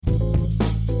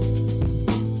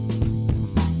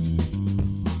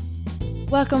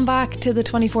Welcome back to the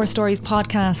 24 Stories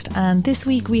podcast, and this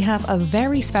week we have a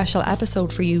very special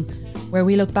episode for you where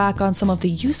we look back on some of the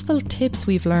useful tips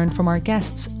we've learned from our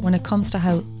guests when it comes to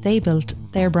how they built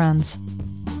their brands.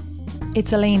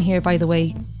 It's Elaine here, by the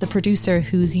way, the producer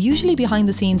who's usually behind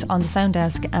the scenes on the sound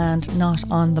desk and not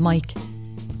on the mic.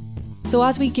 So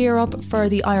as we gear up for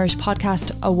the Irish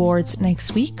Podcast Awards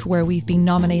next week, where we've been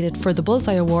nominated for the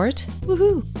Bullseye Award,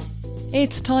 woohoo!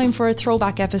 It's time for a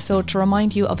throwback episode to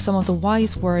remind you of some of the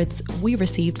wise words we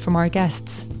received from our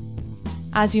guests.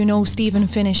 As you know, Stephen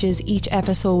finishes each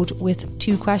episode with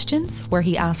 2 questions where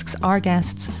he asks our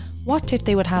guests what tip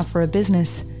they would have for a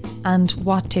business and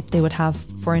what tip they would have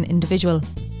for an individual.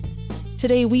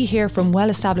 Today we hear from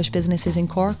well-established businesses in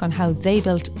Cork on how they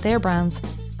built their brands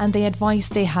and the advice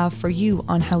they have for you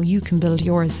on how you can build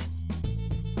yours.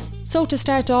 So to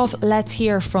start off, let's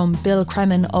hear from Bill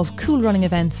Cremen of Cool Running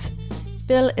Events.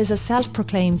 Bill is a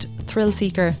self-proclaimed thrill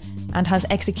seeker and has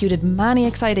executed many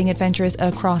exciting adventures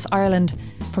across Ireland,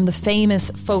 from the famous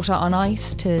Photo on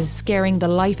Ice to scaring the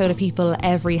life out of people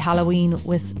every Halloween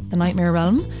with the Nightmare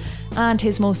Realm, and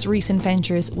his most recent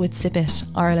ventures with Zip It,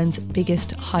 Ireland's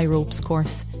biggest high ropes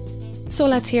course. So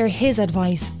let's hear his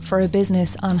advice for a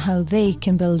business on how they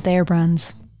can build their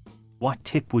brands. What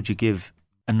tip would you give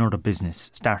another business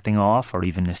starting off or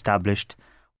even established?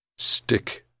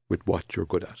 Stick with what you're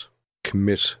good at.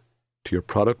 Commit to your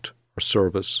product or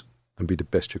service and be the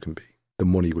best you can be. The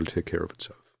money will take care of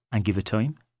itself. And give it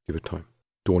time? Give it time.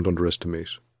 Don't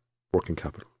underestimate working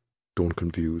capital. Don't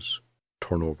confuse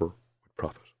turnover with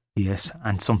profit. Yes,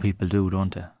 and some people do,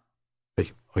 don't they?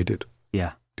 Hey, I did.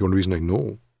 Yeah. The only reason I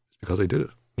know is because I did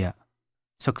it. Yeah.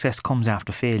 Success comes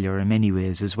after failure in many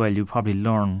ways as well. You probably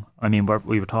learn. I mean,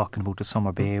 we were talking about the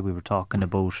Summer Bay, we were talking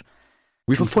about...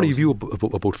 We have a funny view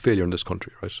about failure in this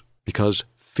country, right? Because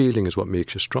failing is what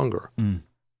makes you stronger.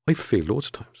 I've failed loads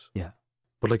of times. Yeah.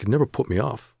 But it never put me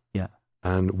off. Yeah.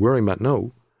 And where I'm at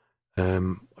now,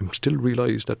 I'm still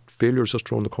realise that failure is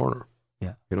just around the corner.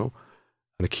 Yeah. You know?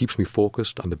 And it keeps me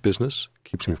focused on the business,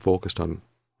 keeps me focused on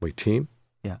my team,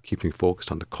 keeps me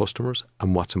focused on the customers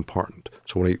and what's important.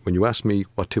 So when you ask me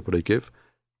what tip would I give,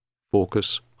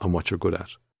 focus on what you're good at.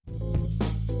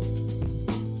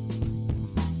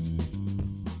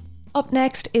 Up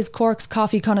next is Cork's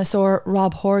coffee connoisseur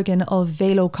Rob Horgan of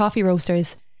Velo Coffee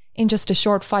Roasters. In just a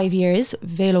short 5 years,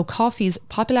 Velo Coffee's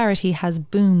popularity has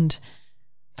boomed.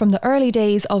 From the early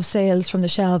days of sales from the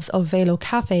shelves of Velo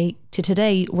Cafe to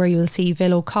today, where you'll see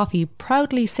Velo Coffee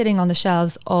proudly sitting on the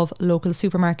shelves of local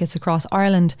supermarkets across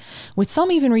Ireland, with some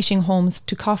even reaching homes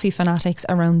to coffee fanatics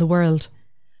around the world.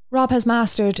 Rob has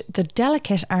mastered the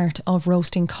delicate art of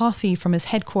roasting coffee from his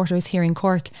headquarters here in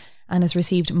Cork and has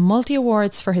received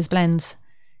multi-awards for his blends.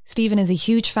 Stephen is a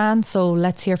huge fan, so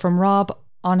let's hear from Rob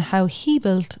on how he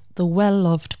built the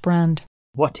well-loved brand.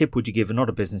 What tip would you give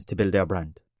another business to build their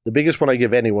brand? The biggest one I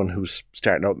give anyone who's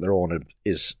starting out on their own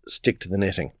is stick to the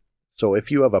knitting. So if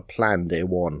you have a plan day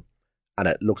one and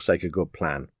it looks like a good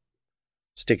plan,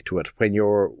 stick to it. When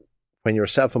you're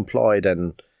self-employed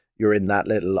and you're in that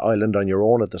little island on your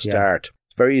own at the start,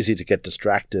 it's very easy to get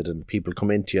distracted and people come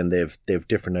into you and they've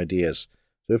different ideas.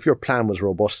 So if your plan was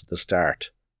robust at the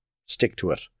start, stick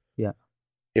to it. Yeah.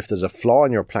 If there's a flaw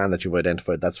in your plan that you've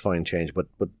identified, that's fine, change. But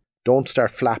don't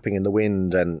start flapping in the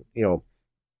wind and,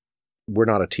 we're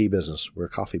not a tea business, we're a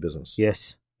coffee business.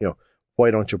 Yes.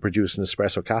 Why don't you produce an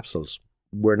espresso capsules?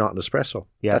 We're not an espresso.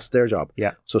 Yeah. That's their job.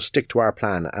 Yeah. So stick to our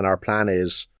plan, and our plan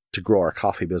is to grow our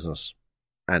coffee business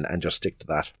and just stick to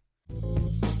that.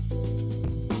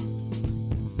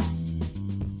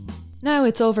 Now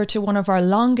it's over to one of our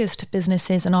longest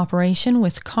businesses in operation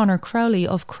with Conor Crowley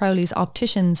of Crowley's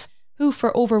Opticians, who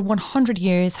for over 100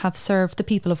 years have served the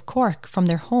people of Cork from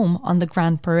their home on the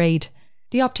Grand Parade.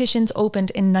 The Opticians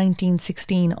opened in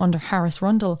 1916 under Harris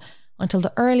Rundle until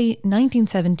the early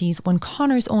 1970s when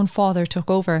Conor's own father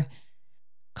took over.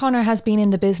 Conor has been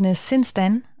in the business since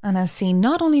then and has seen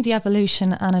not only the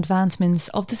evolution and advancements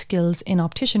of the skills in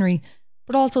opticianry,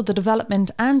 but also the development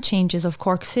and changes of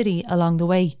Cork City along the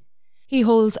way. He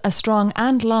holds a strong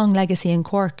and long legacy in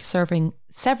Cork, serving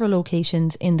several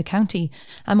locations in the county,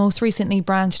 and most recently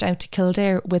branched out to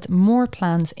Kildare with more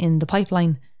plans in the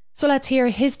pipeline. So let's hear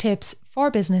his tips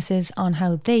for businesses on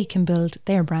how they can build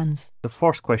their brands. The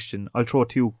first question, I'll throw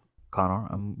to you, Conor,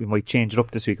 and we might change it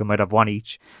up this week. I might have one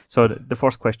each. So the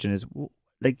first question is,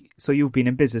 so you've been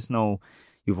in business now,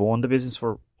 you've owned the business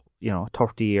for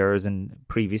 30 years, and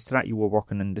previous to that you were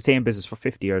working in the same business for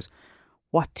 50 years.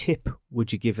 What tip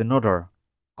would you give another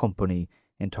company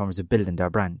in terms of building their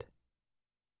brand?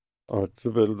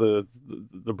 To build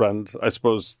the brand, I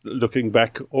suppose, looking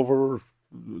back over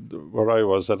where I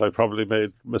was, and I probably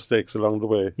made mistakes along the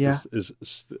way. Yeah.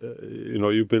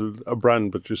 You build a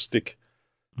brand, but you stick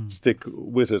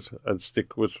with it and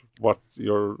stick with what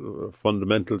your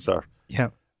fundamentals are. Yeah.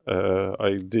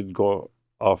 I did go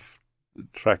off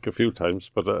track a few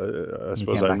times, but I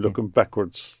suppose I'm looking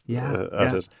backwards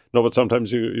at it. No, but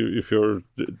sometimes if you're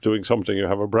doing something, you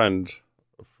have a brand,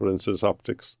 for instance,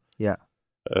 optics. Yeah.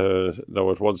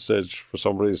 Now, at one stage, for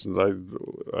some reason,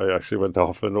 I actually went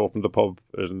off and opened a pub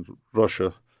in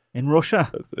Russia. In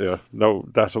Russia? Yeah. Now,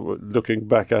 looking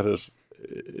back at it,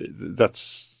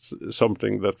 that's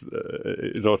something that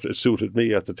it suited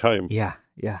me at the time. Yeah.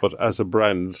 But as a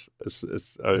brand,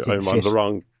 I'm on the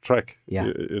wrong track.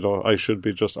 Yeah. I should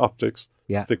be just optics.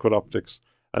 Yeah. Stick with optics,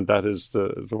 and that is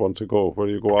the one to go. Where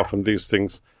you go off on these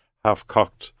things, half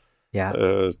cocked.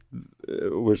 Yeah.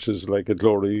 Which is like a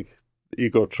glory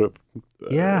ego trip.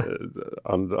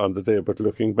 On the day. But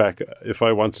looking back, if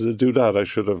I wanted to do that, I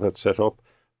should have had set up.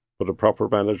 Put a proper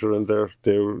manager in there.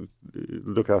 They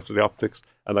look after the optics,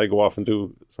 and I go off and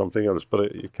do something else.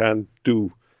 But you can't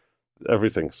do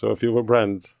everything. So if you have a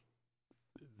brand,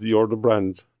 you're the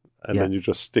brand, and then you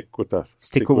just stick with that.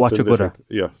 Stick with what you're good at.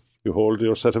 Yeah, you hold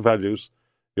your set of values,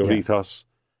 your ethos.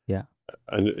 Yeah,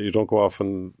 and you don't go off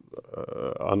on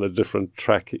a different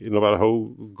track, no matter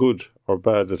how good or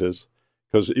bad it is.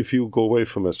 Because if you go away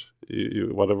from it,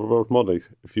 whatever about money,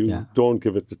 if you don't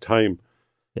give it the time.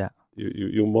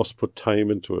 You must put time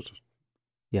into it.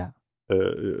 Yeah.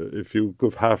 If you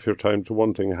give half your time to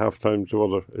one thing, half time to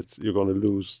other, you're going to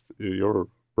lose your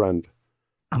brand.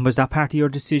 And was that part of your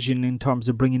decision in terms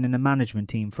of bringing in a management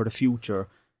team for the future?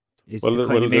 To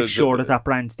kind of make sure that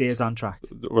brand stays on track?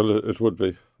 Well, it would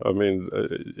be. I mean,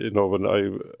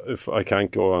 if I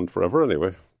can't go on forever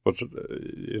anyway, but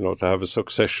to have a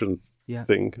succession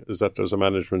thing is that there's a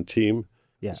management team.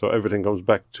 Yeah. So everything comes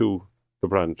back to the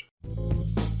brand.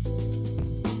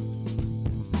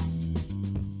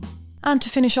 And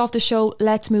to finish off the show,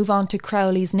 let's move on to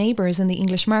Crowley's neighbours in the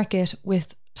English market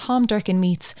with Tom Durkin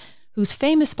Meats, whose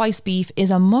famous spiced beef is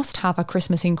a must-have at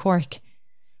Christmas in Cork.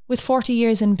 With 40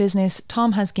 years in business,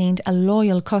 Tom has gained a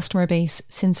loyal customer base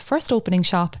since first opening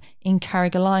shop in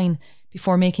Carrigaline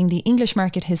before making the English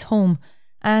market his home,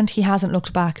 and he hasn't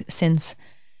looked back since.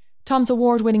 Tom's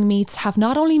award-winning meats have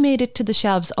not only made it to the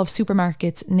shelves of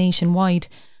supermarkets nationwide,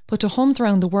 but to homes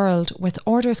around the world, with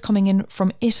orders coming in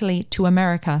from Italy to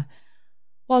America.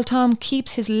 While Tom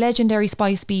keeps his legendary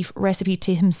spiced beef recipe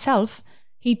to himself,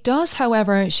 he does,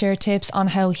 however, share tips on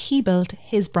how he built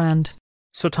his brand.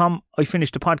 So, Tom, I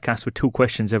finish the podcast with 2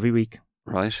 questions every week.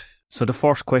 Right. So the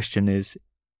first question is,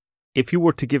 if you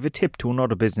were to give a tip to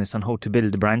another business on how to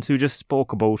build a brand, so you just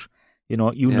spoke about,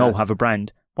 now have a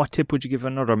brand, what tip would you give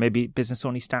another, maybe business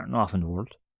only starting off in the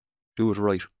world? Do it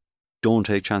right. Don't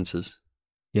take chances.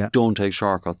 Yeah. Don't take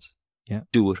shortcuts. Yeah.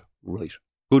 Do it right.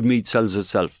 Good meat sells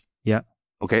itself. Yeah.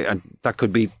 Okay, and that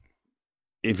could be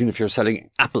even if you're selling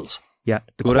apples. Yeah,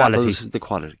 good apples, the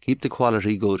quality. Keep the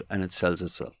quality good and it sells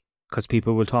itself. Because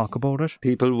people will talk about it?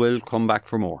 People will come back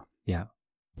for more. Yeah.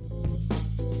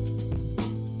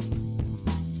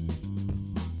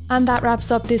 And that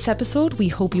wraps up this episode. We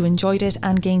hope you enjoyed it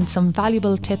and gained some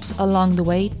valuable tips along the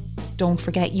way. Don't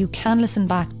forget you can listen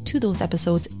back to those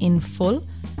episodes in full.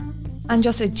 And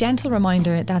just a gentle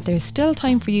reminder that there's still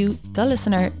time for you, the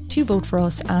listener, to vote for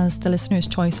us as the Listener's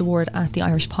Choice Award at the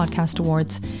Irish Podcast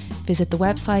Awards. Visit the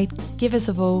website, give us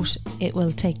a vote. It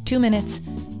will take 2 minutes,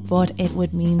 but it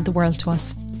would mean the world to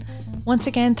us. Once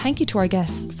again, thank you to our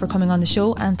guests for coming on the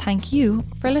show, and thank you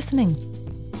for listening.